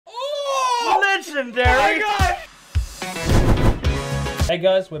legendary! Oh my god! Hey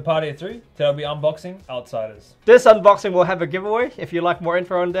guys, we're Party of 3. Today I'll be unboxing Outsiders. This unboxing will have a giveaway. If you'd like more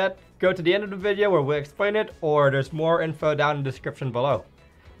info on that, go to the end of the video where we'll explain it, or there's more info down in the description below.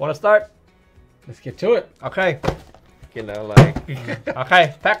 Want to start? Let's get to it. Okay. You know, like...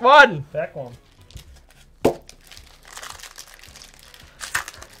 okay, pack one! Back one.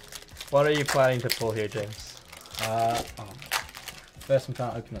 What are you planning to pull here, James? First I'm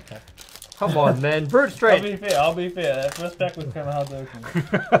trying to open the pack. Come on, man. Brute straight. I'll be fair. That first pack was kind of hard to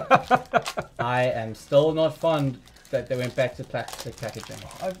open. I am still not fond that they went back to plastic packaging.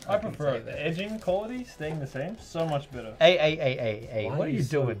 I prefer it. The edging quality staying the same. So much better. Hey, Why what are you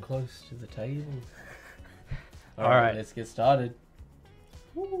so doing? close to the table? Alright. Let's get started.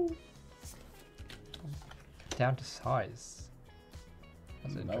 Down to size.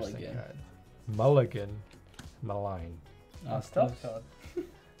 That's an interesting Mulligan. card. Mulligan. Malign. Stuff card.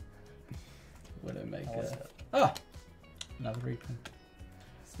 Widowmaker. Ah! Another reprint.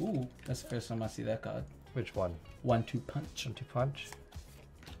 Ooh, that's the first time I see that card. Which one? 1-2 punch. 1-2 punch.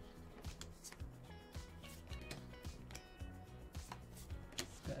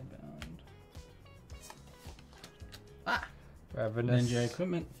 Skybound. Ah! Ravenous. Ninja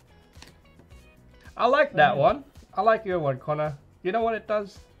equipment. I like that one. I like your one, Connor. You know what it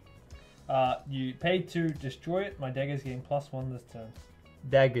does? You pay to destroy it. My dagger's getting +1 this turn.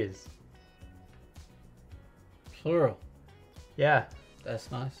 Daggers. Plural. Yeah.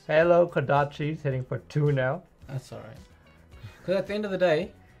 That's nice. Hello, Kodachi's hitting for 2 now. That's alright. Because at the end of the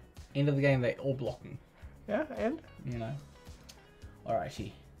day, end of the game, they all blocking. Yeah, and? You know.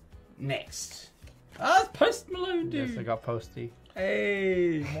 Alrighty. Next. Ah, it's Post Malone, dude. Yes, I got Posty.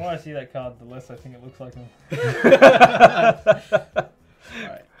 Hey. The more I see that card, the less I think it looks like him.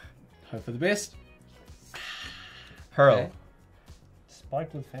 Alright. Hope for the best. Hurl. Okay.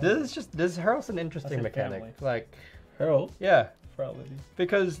 Spiked with family. This Hurl's an interesting I said mechanic. family. Like, Hurl. yeah. Frailty.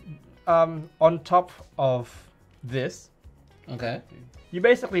 Because on top of this, Okay. you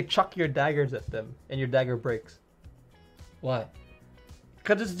basically chuck your daggers at them and your dagger breaks. Why?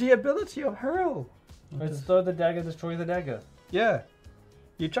 Because it's the ability of Hurl. It's throw the dagger, destroy the dagger. Yeah.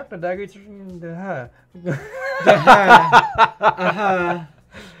 You chuck the dagger, it's...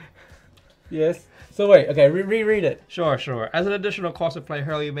 Yes. So wait, okay, reread it. Sure. As an additional cost to play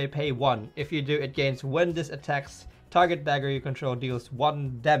Hurl, you may pay 1. If you do, it gains when this attacks target dagger you control deals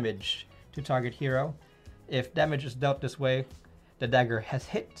 1 damage to target hero. If damage is dealt this way, the dagger has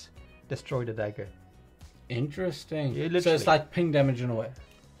hit. Destroy the dagger. Interesting. Yeah, So literally. it's like ping damage in a way.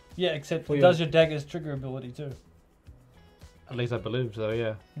 Yeah, except For it your- does your dagger's trigger ability too. At least I believe so,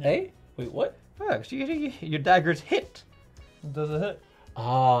 yeah. Hey? Wait, what? Yeah, so your dagger's hit. It does a hit.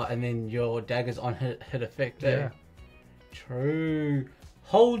 Ah, and then your dagger's on hit effect. Eh? Yeah. True.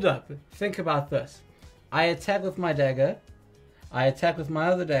 Hold up. Think about this. I attack with my dagger. I attack with my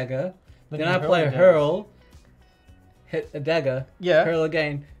other dagger. Then you I hurl play the daggers. hurl. Hit a dagger. Yeah. Hurl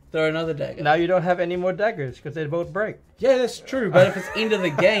again. Throw another dagger. Now you don't have any more daggers because they both break. Yeah, that's true. But if it's end of the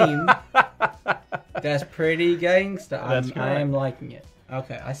game, that's pretty gangster. That's I correct. am liking it.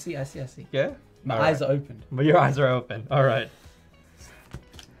 Okay, I see. Yeah? My All eyes right. are opened. But your eyes are open. All right.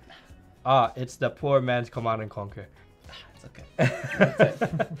 It's the poor man's Command and Conquer. It's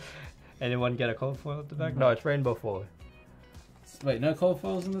okay. Anyone get a cold foil at the back? No, it's rainbow foil. Wait, no cold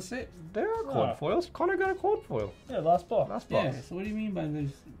foils in the set? There are No. cold foils. Connor got a cold foil. Yeah, last box. Last Yeah, box. so what do you mean by those?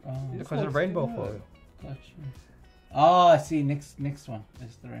 Oh, Because of rainbow yeah. foil. gotcha. Oh, I see. Next one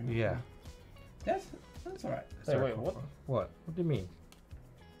is the rainbow. Yeah. That's alright. Is Hey, there a wait, cold what? foil? What? What do you mean?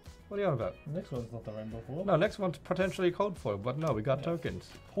 What are you on about? The next one's not the rainbow foil. No, next one's potentially cold foil, but no, we got Yeah. tokens.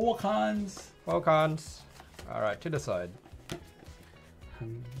 Hawkins. Falcons. All right, to the side.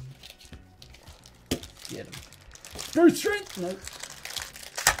 Get him. Brute strength. Nope.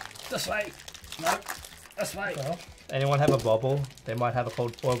 This way. Nope. This way. What the hell? Anyone have a bubble? They might have a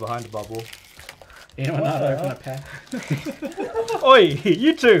cold foil behind the bubble. Anyone What know the how to open hell? a pack? Oi,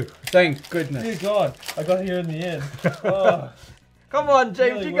 you two! Thank goodness. Dear God, I got here in the end. Oh, Come on,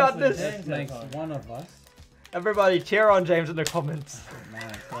 James, Really you got worse than this. James. This makes one of us. Everybody cheer on James in the comments.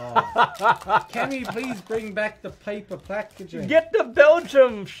 Oh my god. Can we please bring back the paper packaging? Get the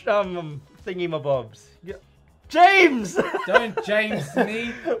Belgium thingy-mabobs. James! Don't James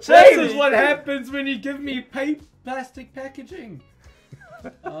me. This James! is what happens when you give me plastic packaging.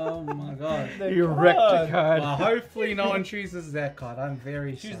 Oh my god. You wrecked the card. Well, hopefully no one chooses that card. I'm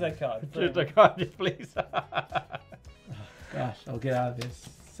very choose sorry. that card. Choose the card, please. Gosh, I'll get out of this.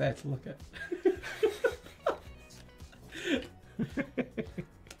 Sad to look at.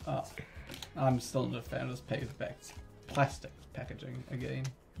 Oh, I'm still not a fan of this paperback plastic packaging again.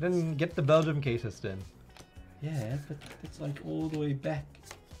 Then get the Belgium cases then. Yeah, but it's like all the way back.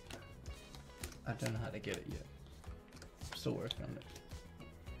 I don't know how to get it yet. I'm still working on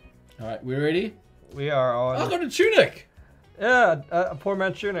it. Alright, we ready? We are I on. got a tunic! Yeah, a poor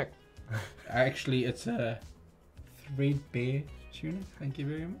man's tunic. Actually, it's a threadbare tunic. Thank you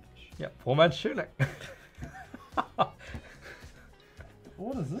very much. Yeah, poor man's tunic.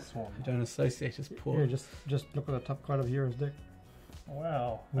 What is this one? I don't associate as poor. Here, just look at the top card of Hero's deck.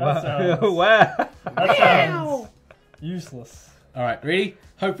 Wow. Wow. Sounds, Wow. that sounds useless. Alright, ready?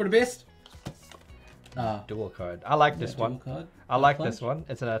 Hope for the best. Dual card. I like this one. Card. I like Plunge. this one.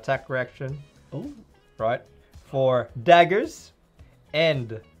 It's an attack reaction, Oh, right? For daggers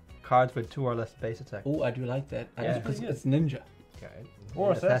and cards with 2 or less base attack. oh, I do like that. Yeah. It's ninja. Okay.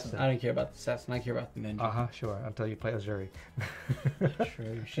 Or assassin. I don't care about the assassin. I care about the ninja. Uh-huh, sure. Until you play Azuri.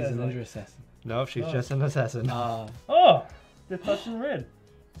 True. She's a ninja assassin. No, she's Oh. just an assassin. Oh, they're touching red.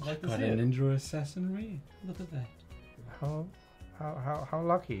 I'd like to Got see a it. ninja assassin red. Look at that. How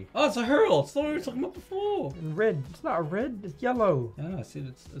lucky? Oh, it's a hurl. It's the one we were talking about before. And red. It's not red. It's yellow. Yeah, I said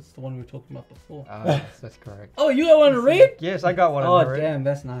it's the one we were talking about before. That's correct. Oh, you got one in red? Yes, I got one. Oh, in the red. damn,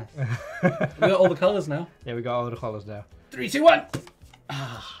 that's nice. We got all the colors now. Yeah, we got all the colors now. 3, 2, 1.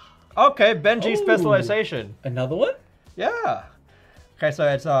 Okay, Benji Ooh. specialization. Another one? Yeah. Okay, so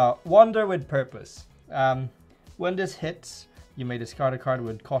it's Wander with Purpose. When this hits, you may discard a card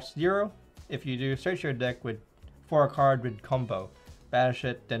with cost 0. If you do, search your deck for a card with combo. Banish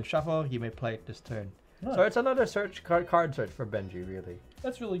it, then shuffle. You may play it this turn. Nice. So it's another card search for Benji, really.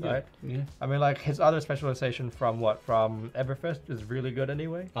 That's really good. Right? Yeah. I mean, like, his other specialization from Everfest is really good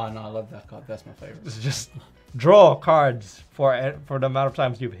anyway. Oh, no, I love that card. That's my favorite. It's just draw cards for the amount of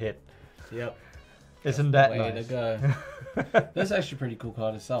times you've hit. Yep. Isn't that Way nice? to go. That's actually a pretty cool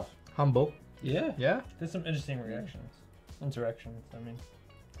card itself. Humble. Yeah. Yeah? There's some interesting reactions. Interactions, I mean.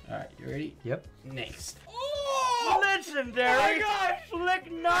 Alright, you ready? Yep. Next. Legendary!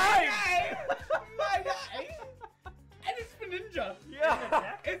 Flick Knife! My guy! And it's for ninja!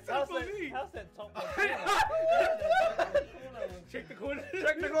 Yeah! It's How's for that, me! how's that top one? Check the corner.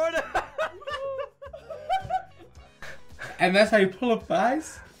 Check the corner! And that's how you pull up,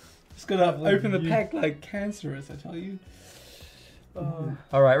 guys. Just gotta open the you. pack like cancerous, I tell you.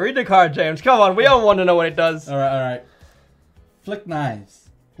 Alright, read the card, James. Come on, we all want to know what it does. Alright. Flick Knives.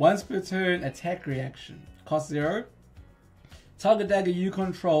 Once per turn, attack reaction. Cost 0. Target dagger you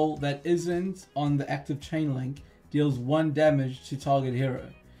control that isn't on the active chain link deals 1 damage to target hero.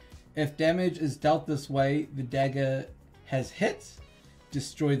 If damage is dealt this way, the dagger has hit.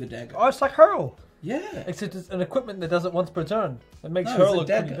 Destroy the dagger. Oh, it's like Hurl. Yeah. Except it's an equipment that does it once per turn. It makes No, her it's a look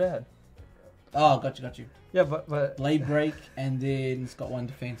pretty dagger. bad. Oh, got you. Yeah, but Blade break, and then it's got 1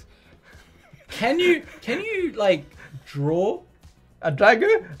 defense. Can you like draw a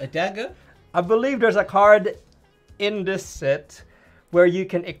dagger? a dagger? I believe there's a card in this set where you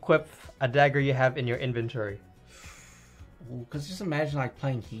can equip a dagger you have in your inventory. Because just imagine like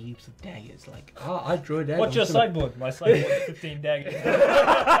playing heaps of daggers. Like, oh, I drew a dagger. What's your sideboard? My sideboard is 15 daggers.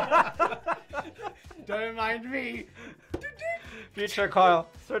 Don't mind me. Future Kyle,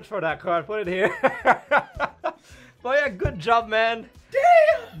 search for that card. Put it here. But yeah, good job, man.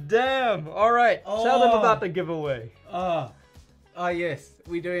 Damn. All right. Tell them Oh. about the giveaway. Yes.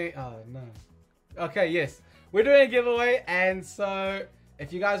 We're doing. Oh no. Okay. Yes, we're doing a giveaway, and so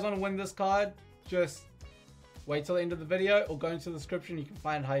if you guys want to win this card, just wait till the end of the video or go into the description. You can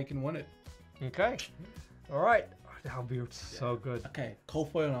find how you can win it. Okay. All right. That'll be so good. Okay.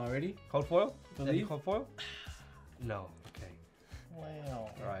 Cold foil now. Ready? Cold foil? Believe? Any cold foil? No. Okay. Wow.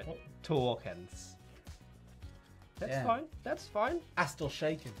 All right. What- 2 Walk-ins. That's Yeah. fine. That's fine. I still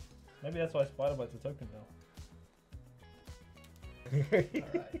shaking. Maybe that's why Spider Bite's a token now.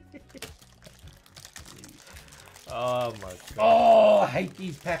 Oh my god. Oh, I hate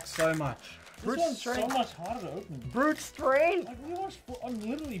these packs so much. Brute This one's so strength. much harder to open. Brute strain. Like, I'm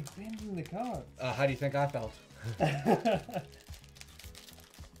literally bending the cards. How do you think I felt?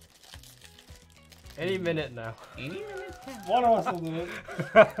 Any minute now. One of us will do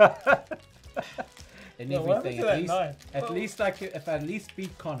it. And No, what happened everything. to that At nine? least I could, if I at least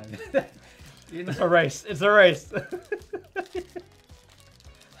beat Conan. You know? It's a race. It's a race.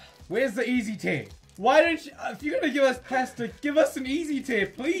 Where's the easy tier? Why don't you, if you're gonna give us pasta, give us an easy tier,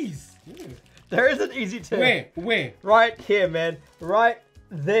 please. There is an easy tip. Where? Right here, man. Right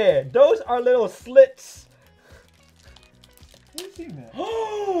there. Those are little slits. Who's seen that?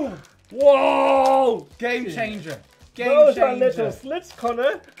 Oh! Whoa! Game changer. Game Those changer. are little slits,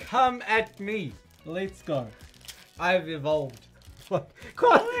 Connor. Come at me. Let's go. I've evolved.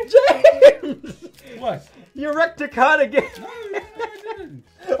 Come on, James! What? You wrecked the card again. No, I didn't.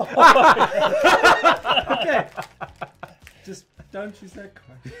 Okay. Just don't use that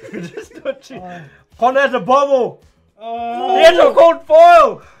card. Just don't you. Connor has a bubble. Oh, He has a cold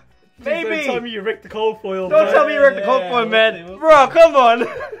foil. Don't Maybe. tell me you wrecked the cold foil. Don't bro. tell me you wrecked the cold foil, we'll man. see, we'll Bro, see. come on.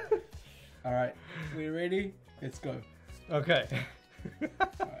 Alright, we ready? Let's go. Okay.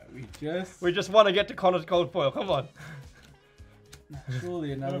 Alright, We just want to get to Connor's cold foil. Come on.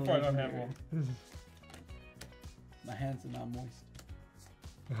 Surely another I'm afraid I don't have legendary. one. My hands are now moist.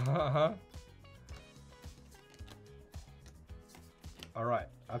 Uh-huh. All right.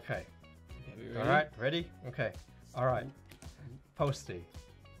 Okay. Okay, we ready? All right. Ready? Okay. All right. Posty.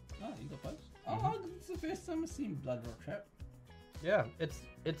 Oh, you got both? Oh, this is the first time I've seen Blood Rock Trap. Yeah, it's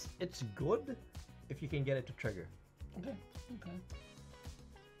good if you can get it to trigger. Okay.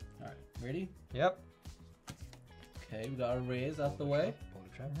 Alright, ready? Yep. Okay, we got our rares out the way. Boulder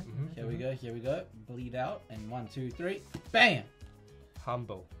trap. Mhm. Here we go. Bleed out. And 1, 2, 3. Bam!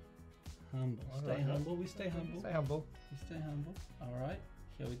 Humble. Humble. Stay Alright. humble. We stay humble. Stay humble. We stay humble. Alright.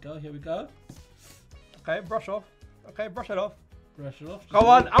 Here we go. Okay, brush off. Okay, brush it off. Brush it off. Come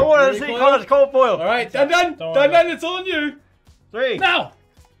on, I want to see Connor's cold foil. Alright, done. Don't worry. It's on you. 3. Now!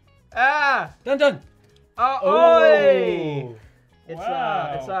 Ah! Done. Oi! It's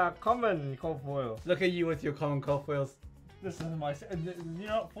Wow. it's a common cold foil. Look at you with your common cold foils. This is my. You're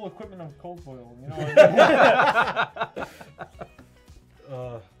not full equipment of cold foil. You know what I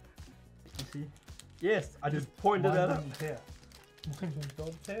mean? You see? Yes, I just pointed that out. doesn't tear. Mine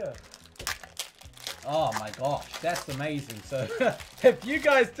doesn't tear. Oh my gosh, that's amazing. So, if you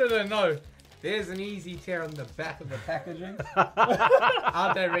guys didn't know, there's an easy tear on the back of the packaging.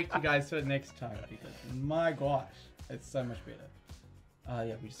 I'll direct you guys to it next time because, my gosh, it's so much better.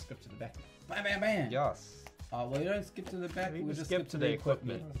 Yeah, we just skip to the back. Bam. Yes. Well, we don't skip to the back, We we just just skip to the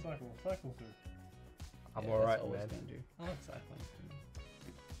equipment. Cycle through. I'm Yeah, alright, that's all man. it's gonna do. I like cycling.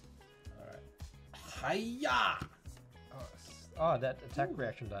 Alright. Hiya! Oh, that attack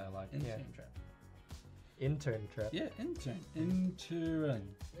reaction die I like. Intern Yeah. trap. Intern trap. Yeah, intern. Intern.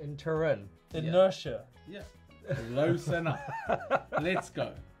 Inertia. Yeah. Close enough. Let's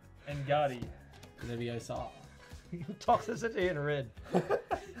go. And Guardi. Leviosa. Toxicity in red.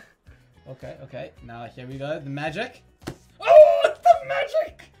 Okay. Now here we go. The magic. Oh, it's the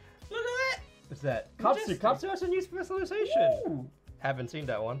magic! Look at that! What's that? Katsu. Majestic. Katsu has a new specialization. Ooh. Haven't seen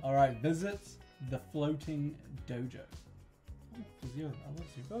that one. Alright, visit the floating dojo. I love Zero.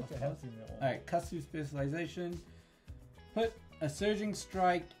 Okay, I have seen that one. Alright, Katsu specialization. Put a surging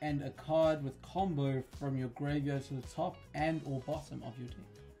strike and a card with combo from your graveyard to the top and or bottom of your deck.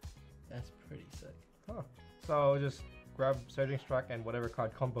 That's pretty sick. Huh. So just grab Surging Strike and whatever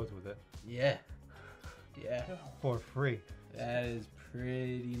card combos with it Yeah. for free. That is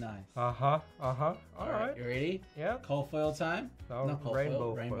pretty nice. Alright. Alright, you ready? Yeah. Cold foil time. No, Not cold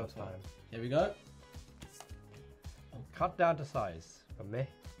rainbow foil, foil foil. time. Here we go. Cut down to size for me.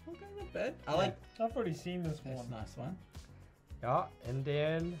 Okay, not bad. I like. I've already seen this That's one. a nice one. Yeah, and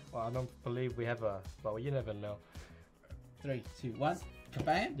then well, I don't believe we have a. Well, you never know. 3, 2, 1.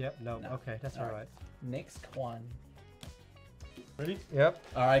 Kabam. Yep. No. No. Okay, that's Alright. alright. Next one. Ready? Yep.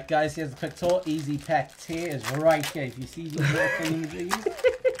 Alright, guys, here's a quick tour. Easy Pack Tier is right here. If you see these little thingies,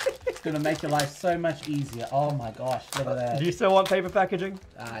 it's going to make your life so much easier. Oh my gosh, look at that. Do you still want paper packaging?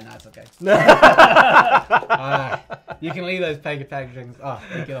 No, it's okay. You can leave those paper packagings. Oh,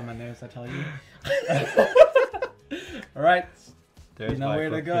 they get on my nerves, I tell you. Alright, There's you know my where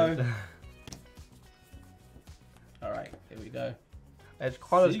to footprint. go. Alright, here we go. It's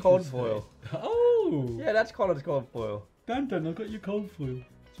Connor's cold Secret foil. Space. Oh! Yeah, that's Connor's cold foil. Dun, I got your cold foil.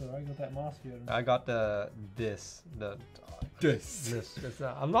 So I got that mask here. I got this. This.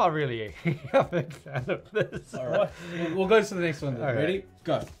 I'm not really a big fan of this. Alright, we'll go to the next one then. Alright. Ready?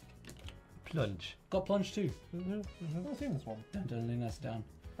 Go. Plunge. Got plunge too. I've not seen this one. Dun, lean us down.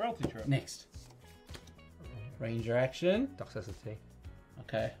 Frailty trap. Next. Ranger action. Toxicity.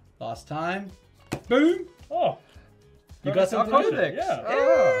 Okay, last time. Boom! Oh! You got something Codex. good? Yeah.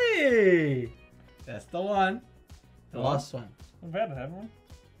 Oh. Hey! That's the one. The The last one. I've had to have one.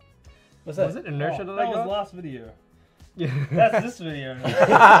 What's Was it inertia Oh, that I was got? last video. Yeah. That's this video.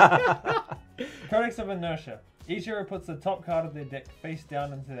 Codex of Inertia. Each hero puts the top card of their deck face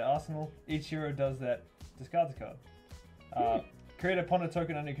down into their arsenal. Each hero does that. Discards a card. Create a Ponder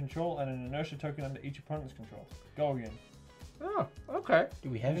token under your control and an Inertia token under each opponent's control. Go again. Oh, okay. Do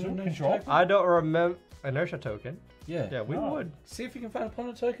we have Is it it on control? token? I don't remember inertia token. Yeah. Yeah, we Oh. would. See if you can find a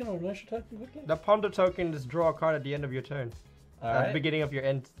Ponder token or inertia token quickly. The ponder token is draw a card at the end of your turn. At the Alright. beginning of your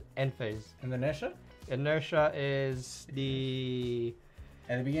end phase. And the inertia? Inertia is the...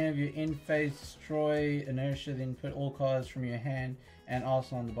 At the beginning of your end phase, destroy inertia, then put all cards from your hand and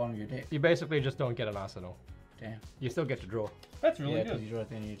arsenal on the bottom of your deck. You basically just don't get an arsenal. Damn. You still get to draw. That's really Yeah, because good. you draw at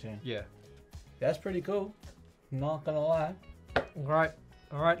the end of your turn. Yeah. That's pretty cool. Not gonna lie. Alright.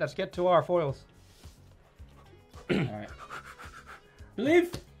 Alright, let's get to our foils. Alright.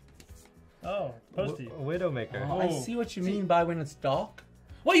 Believe. Oh, Posty. Widowmaker. Oh, I Oh. see what you mean by when it's dark.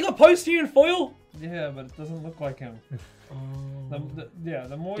 What, you got Posty in foil? Yeah, but it doesn't look like him. Oh.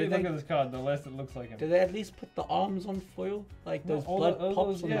 The more Did you they- look at this card, the less it looks like him. Did they at least put the arms on foil? Like No, those all blood all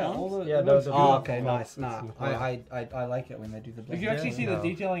pops on the arms? all the, Yeah, it those looks are Oh, beautiful. okay, nice. Nah, It's- I like it when they do the blood. You can actually Yeah, see no. the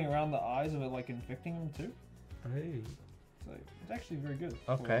detailing around the eyes of it, like infecting him too. Hey. So it's actually very good.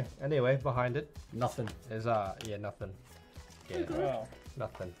 Okay. Anyway, behind it Nothing. is yeah, nothing. Yeah, Wow.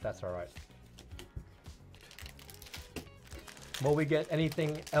 nothing. That's alright. Will we get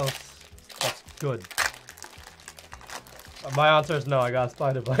anything else that's good? My answer is no, I got a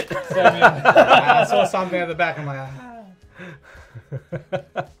spider bite. I saw something at the back of my eye.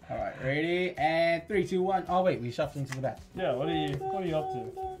 Alright, ready? And 3, 2, 1. Oh wait, we shuffling to the back. Yeah. What are you up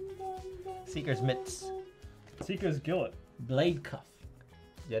to? Seeker's Mitts. Seeker's Gillet. Blade cuff.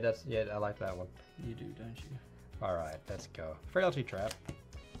 Yeah, I like that one. You do, don't you? Alright, let's go. Frailty Trap.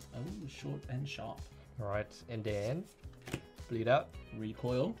 Oh, short and sharp. Alright, and then bleed out.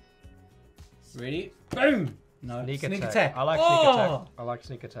 Recoil. Ready? Boom! No, Sneak, sneak attack. attack. I like Oh! sneak attack. I like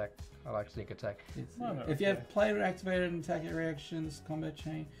sneak attack. I like sneak attack. No, no, If you okay. have player activated and attack reactions, combat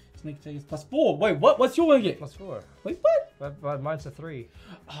chain, sneak attack is +4. Wait, what? What's your one get? +4. Wait, what? But mine's a 3.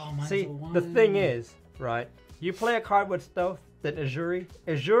 Oh, mine's See, a 1. the thing is, right? You play a card with stealth, then Azuri.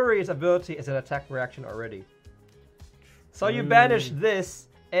 Azuri's ability is an attack reaction already. So you banish this,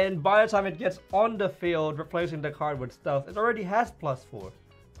 and by the time it gets on the field, replacing the card with stealth, it already has +4.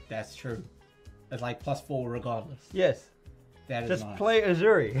 That's true. It's like +4 regardless. Yes. That is Just nice. play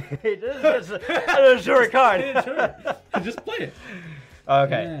Azuri. This is an Azuri card. Just play it.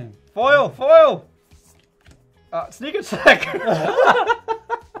 Okay. Man. Foil! Sneak attack!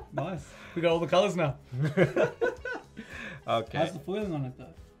 Nice. We got all the colors now. Okay. How's the foiling on it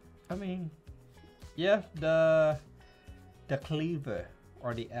though? I mean, yeah, the cleaver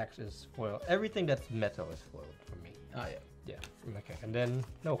or the axe is foil. Everything that's metal is foiled for me. Oh yeah. Yeah. Okay. And then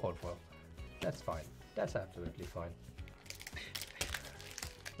no cold foil. That's fine. That's absolutely fine.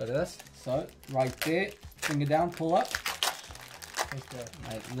 Look at this. So, right there, finger down, pull up.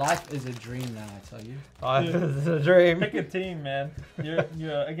 Mate, life is a dream now, I tell you. It's a dream. Pick a team, man.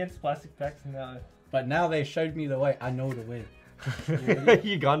 You're against plastic packs now. But now they showed me the way. I know the way.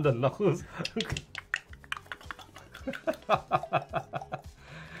 Uganda knows.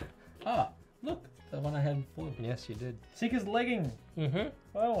 Ah, look, the one I had in foil. Yes, you did. Seeker's legging. Mm-hmm.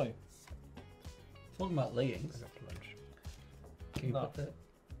 Finally. Talking about leggings. Can you No. put that?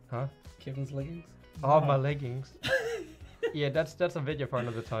 Huh? Kevin's leggings? Oh, No. my leggings. Yeah, that's a video for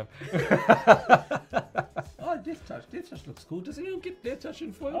another time. Oh, Death Touch. Death Touch looks cool. Does anyone get Death Touch in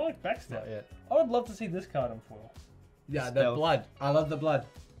I foil? like backstab. Not yet. I would love to see this card in foil. Yeah, the Stealth. blood. I love the blood.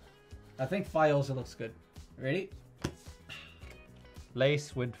 I think Fire also looks good. Ready?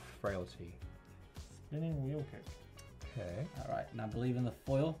 Lace with frailty. Spinning wheel kick. Okay. Alright, now believe in the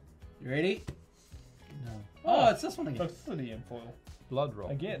foil. You ready? No. Oh. Oh, it's this one again. Toxicity in foil. Blood roll.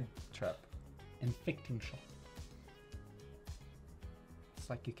 Again. Trap. Infecting Shot. It's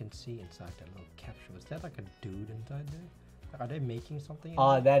like you can see inside that little capsule. Is that like a dude inside there? Are they making something? in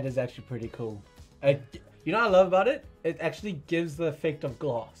Oh, there? that is actually pretty cool. You know what I love about it? It actually gives the effect of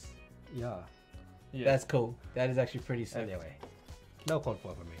glass. Yeah. Yeah. That's cool. That is actually pretty sick. Anyway, no cold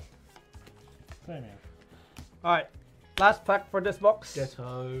foil for me. Same here. All right, last pack for this box.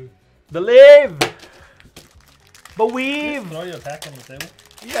 Ditto. Believe. Just Believe. throw your pack on the table.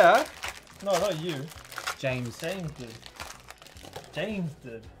 Yeah. No, not you. James. James did. James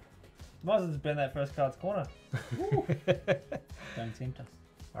did. Might as well just bend that first card's corner. Don't tempt us.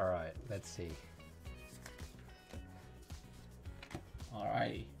 All right, let's see.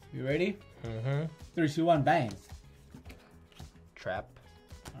 Alrighty. You ready? Mm-hmm. 3, 2, 1, bang. Trap.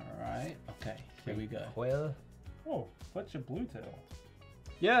 Alright. Okay. Here we go. Coil. Oh, Fletcher Blue Tail.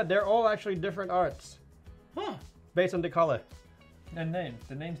 Yeah, they're all actually different arts Huh. based on the color. And name.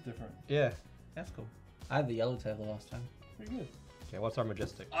 The name's different. Yeah. That's cool. I had the yellow tail the last time. Pretty good. Okay, what's our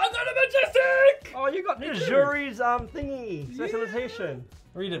majestic? I got a majestic! Oh, you got Me the too. jury's thingy specialization.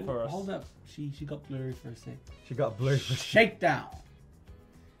 Read it for us. Hold up. She got blurry for a sec. She got blue. Shakedown.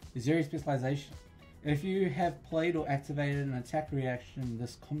 Zero specialization. If you have played or activated an attack reaction in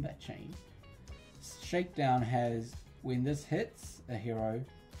this combat chain, Shakedown has, when this hits a hero,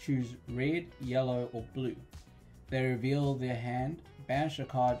 choose red, yellow, or blue. They reveal their hand, banish a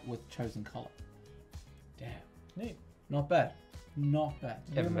card with chosen color. Damn. Neat. Not bad. Not bad.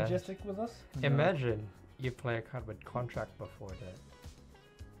 You're Imagine. majestic with us? Imagine you play a card with contract before that.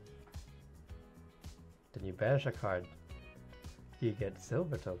 Then you banish a card. You get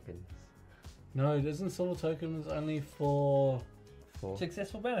silver tokens. No, isn't silver tokens only for...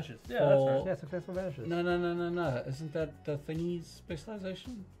 Successful banishes. Yeah, For- that's right. Yeah, successful banishes. No. Isn't that the thingy's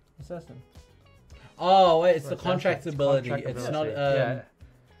specialization? Assassin. Oh, wait, it's the Right, contract it's ability. contract It's ability. not... yeah.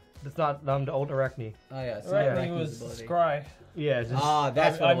 It's not the old Arachne. Oh, yeah, it's Right, not I think it Arachne's was ability. Scry. Yeah, it's just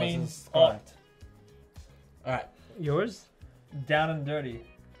That's what I it was. mean, it's Scry. Opt. Alright. yours. Down and dirty.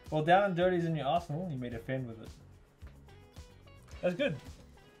 Well, down and dirty is in your arsenal. You may defend with it. That's good.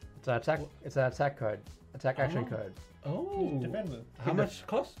 It's an attack. It's an attack card. Attack action Oh. card. Oh. Defend with. How much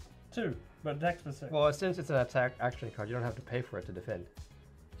cost? 2, but attacks for 6. Well, since it's an attack action card, you don't have to pay for it to defend.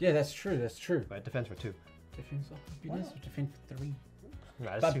 Yeah, that's true. But it defends for 2. Defense off. It'd be nice to defend for 3.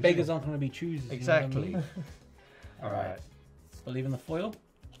 Nah, it's But too beggars soon. aren't going to be choosers. Exactly. You know All right. Believe in the foil?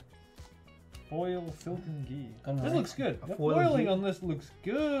 Foil silken gear. Come This on. looks good. A The foil foiling gear? on this looks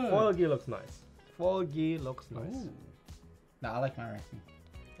good. Foil gear looks nice. Foil gear looks nice. Ooh. No, I like my Arachne.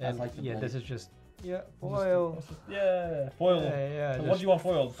 I And like the yeah, blade. this is just foil. Yeah, foil. Yeah. So what do you want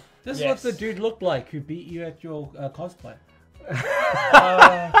foiled? This Yes. is what the dude looked like who beat you at your cosplay.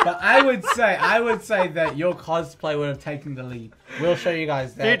 Uh, But I would say that your cosplay would have taken the lead. We'll show you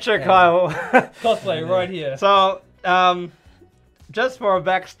guys that. Future and- Kyle. cosplay right here. So, just for a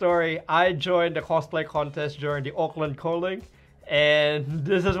backstory, I joined the cosplay contest during the Auckland Calling, and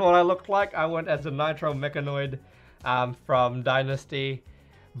this is what I looked like. I went as the Nitro Mechanoid from Dynasty,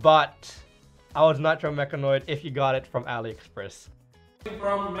 but I was Nitro Mechanoid if you got it from AliExpress.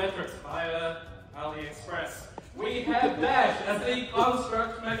 From Metrics via AliExpress. We have Dash as the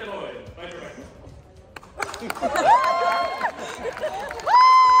Construct Mechanoid. Wait a minute.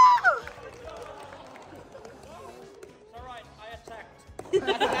 Alright, I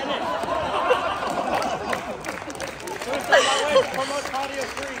attacked.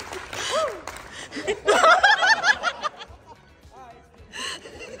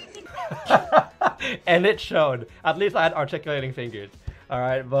 And it showed. At least I had articulating fingers.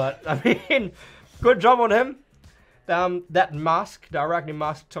 Alright, but I mean, good job on him. That mask, the Arachne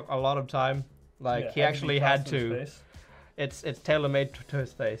mask, took a lot of time. Like, Yeah, he actually be had cast in to. space. It's tailor-made to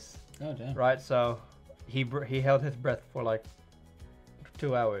his face, Oh, damn. right? So he held his breath for like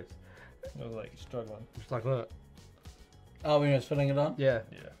 2 hours. I was like struggling. Just like that. Oh, when he was filling it on? Yeah.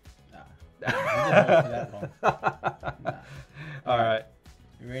 Yeah. Nah. He didn't hold for that long. Nah. All right.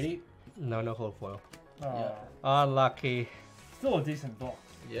 You ready? No hold foil. Oh, Unlucky. still a decent box.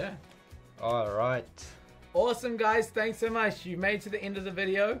 Yeah. All right. Awesome, guys. Thanks so much. You made it to the end of the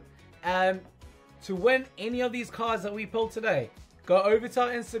video. To win any of these cards that we pulled today, go over to our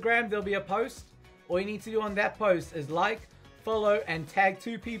Instagram. There'll be a post. All you need to do on that post is like, follow, and tag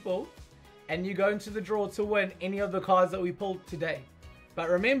 2 people. And you go into the draw to win any of the cards that we pulled today. But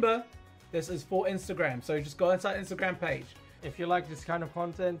remember, this is for Instagram. So just go into our Instagram page. If you like this kind of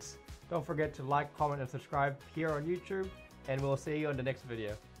content, don't forget to like, comment, and subscribe here on YouTube. And we'll see you on the next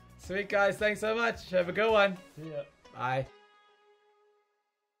video. Sweet, guys. Thanks so much. Have a good one. See ya. Bye.